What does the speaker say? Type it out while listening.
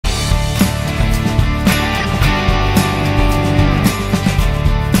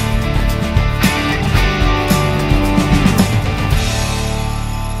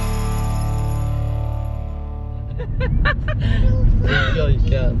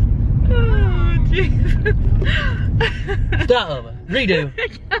Start over. Redo.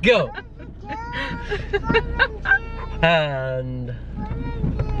 Go. And...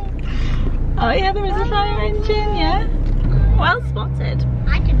 Oh yeah, there is a fire engine, yeah. Well spotted.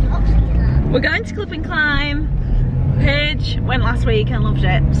 I did not see that. We're going to Clip and Climb. Paige went last week and loved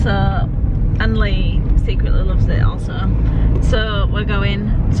it, so, and Lee secretly loves it also. So we're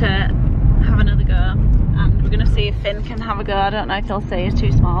going to have another go, and we're going to see if Finn can have a go. I don't know if he'll say it's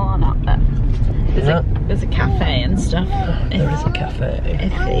too small or not, but there's a cafe and stuff. There is a cafe.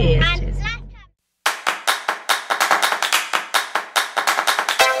 If it is.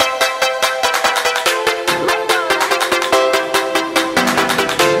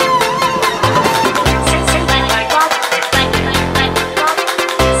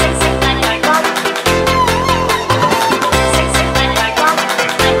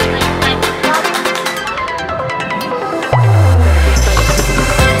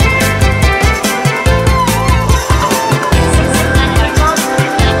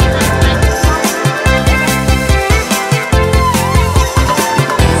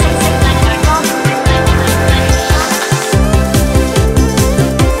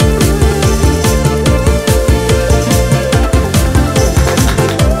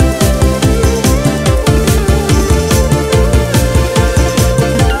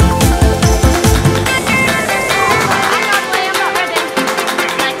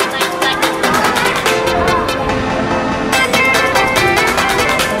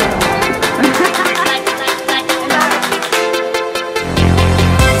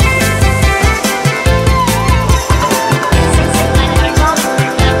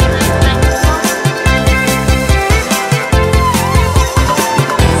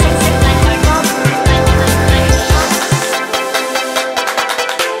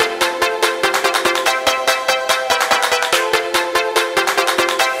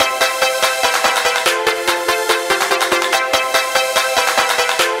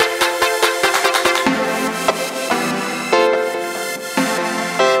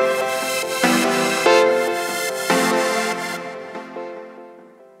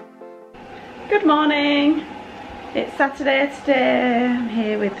 Good morning. It's Saturday today. I'm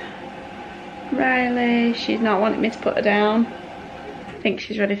here with Riley. She's not wanting me to put her down. I think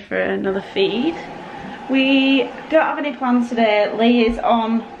she's ready for another feed. We don't have any plans today. Lee is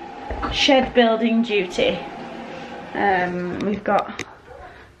on shed building duty. We've got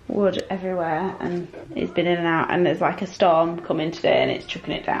wood everywhere and it's been in and out, and there's like a storm coming today and it's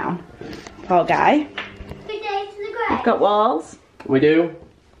chucking it down. Poor guy. We've got walls. We do.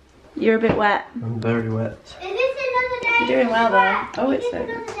 You're a bit wet. I'm very wet. Is this another day? You're doing well there. Oh, it's Is this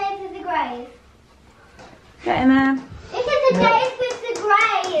another day for the greys? Get in there. This is the day with the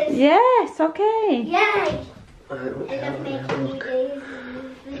greys. Yes, okay. Yay. I love making you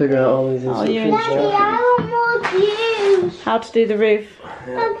these. Figure out all these Oh, you're in Daddy, I want more juice. How to do the roof.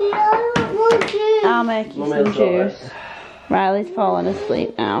 Daddy, I want more juice. I'll make you some juice. Riley's fallen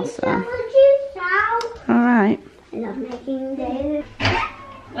asleep now, I so. want juice now. Alright. I love making these.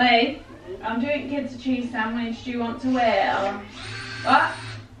 Lee, I'm doing kids a cheese sandwich. Do you want to wait or what?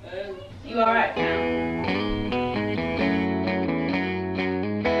 You alright now?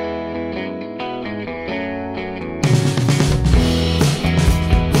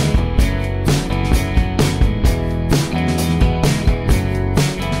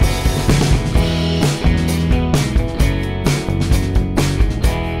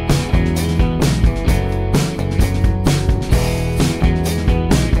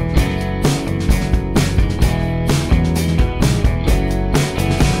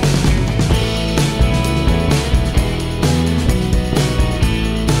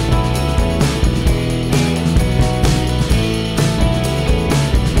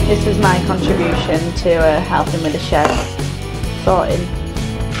 This is my contribution to helping with the shed, sorting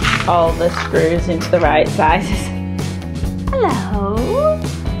all the screws into the right sizes. Hello!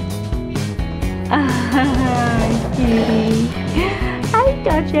 Hi, cutie. Hi,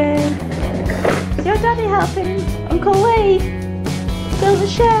 Dodger. Is your daddy helping Uncle Lee build the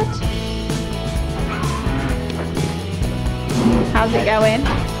shed? How's it going?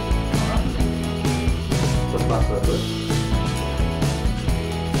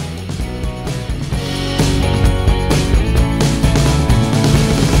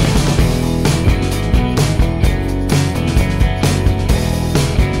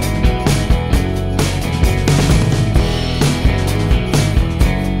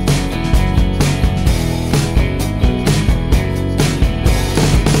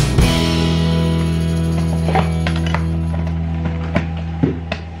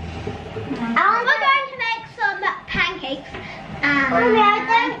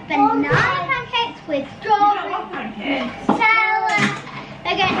 Banana pancakes with strawberry.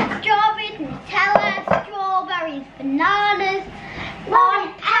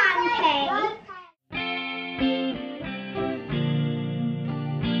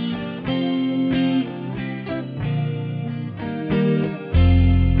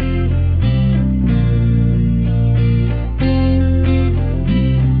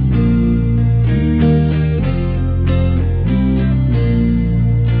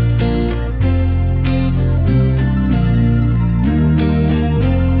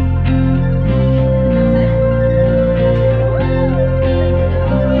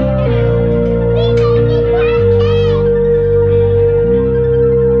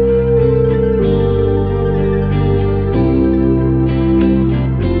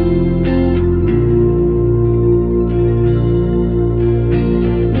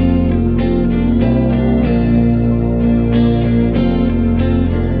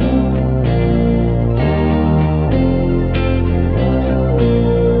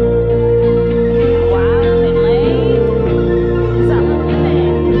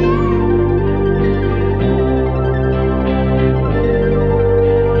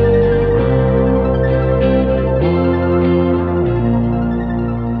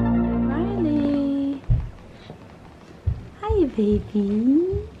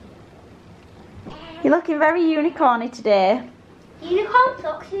 very unicorny today. Unicorn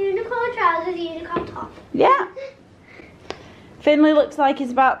socks, unicorn trousers, unicorn top. Yeah. Finley looks like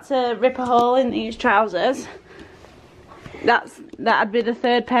he's about to rip a hole in these trousers. That'd be the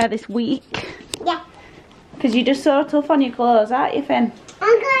third pair this week. Yeah. Because you're just so tough on your clothes, aren't you, Finn?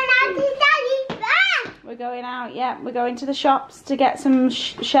 I'm going out to Daddy's van. We're going out, yeah. We're going to the shops to get some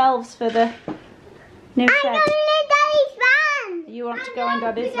shelves for the new I'm shed. going in Daddy's van. You want to go in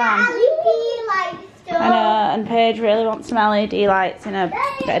Daddy's van? LED lights. I know, and Paige really wants some LED lights in her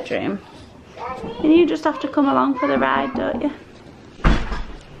bedroom. And you just have to come along for the ride, don't you?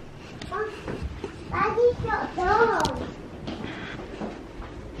 Daddy's not done.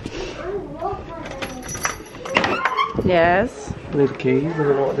 Yes. I need keys, I don't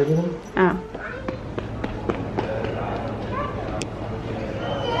know what I did with them. Oh.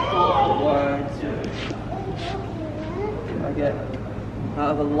 Can I get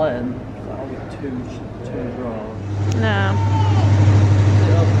out of a length? That'll be two drawers. No.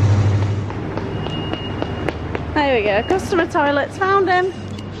 There we go. Customer toilets. Found him.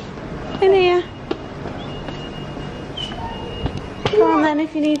 In here. Come on then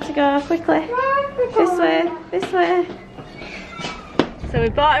if you need to go quickly. This way. This way. So we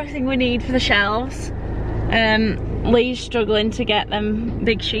bought everything we need for the shelves. Lee's struggling to get them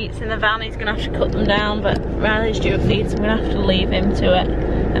big sheets in the van. He's gonna have to cut them down, but Riley's due a feed, so I'm gonna have to leave him to it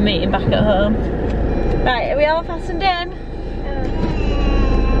and meet him back at home. Right, are we all fastened in?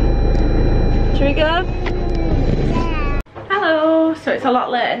 Should we go? Hello, so it's a lot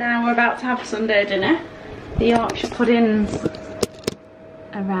later now. We're about to have Sunday dinner. The Yorkshire puddings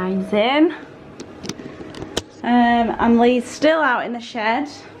are rising. And Lee's still out in the shed.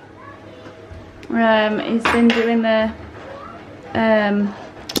 He's been doing the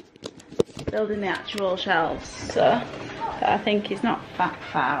building the actual shelves, so I think he's not that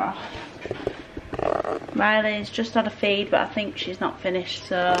far off. Riley's just had a feed, but I think she's not finished,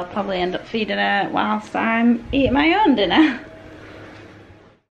 so I'll probably end up feeding her whilst I'm eating my own dinner.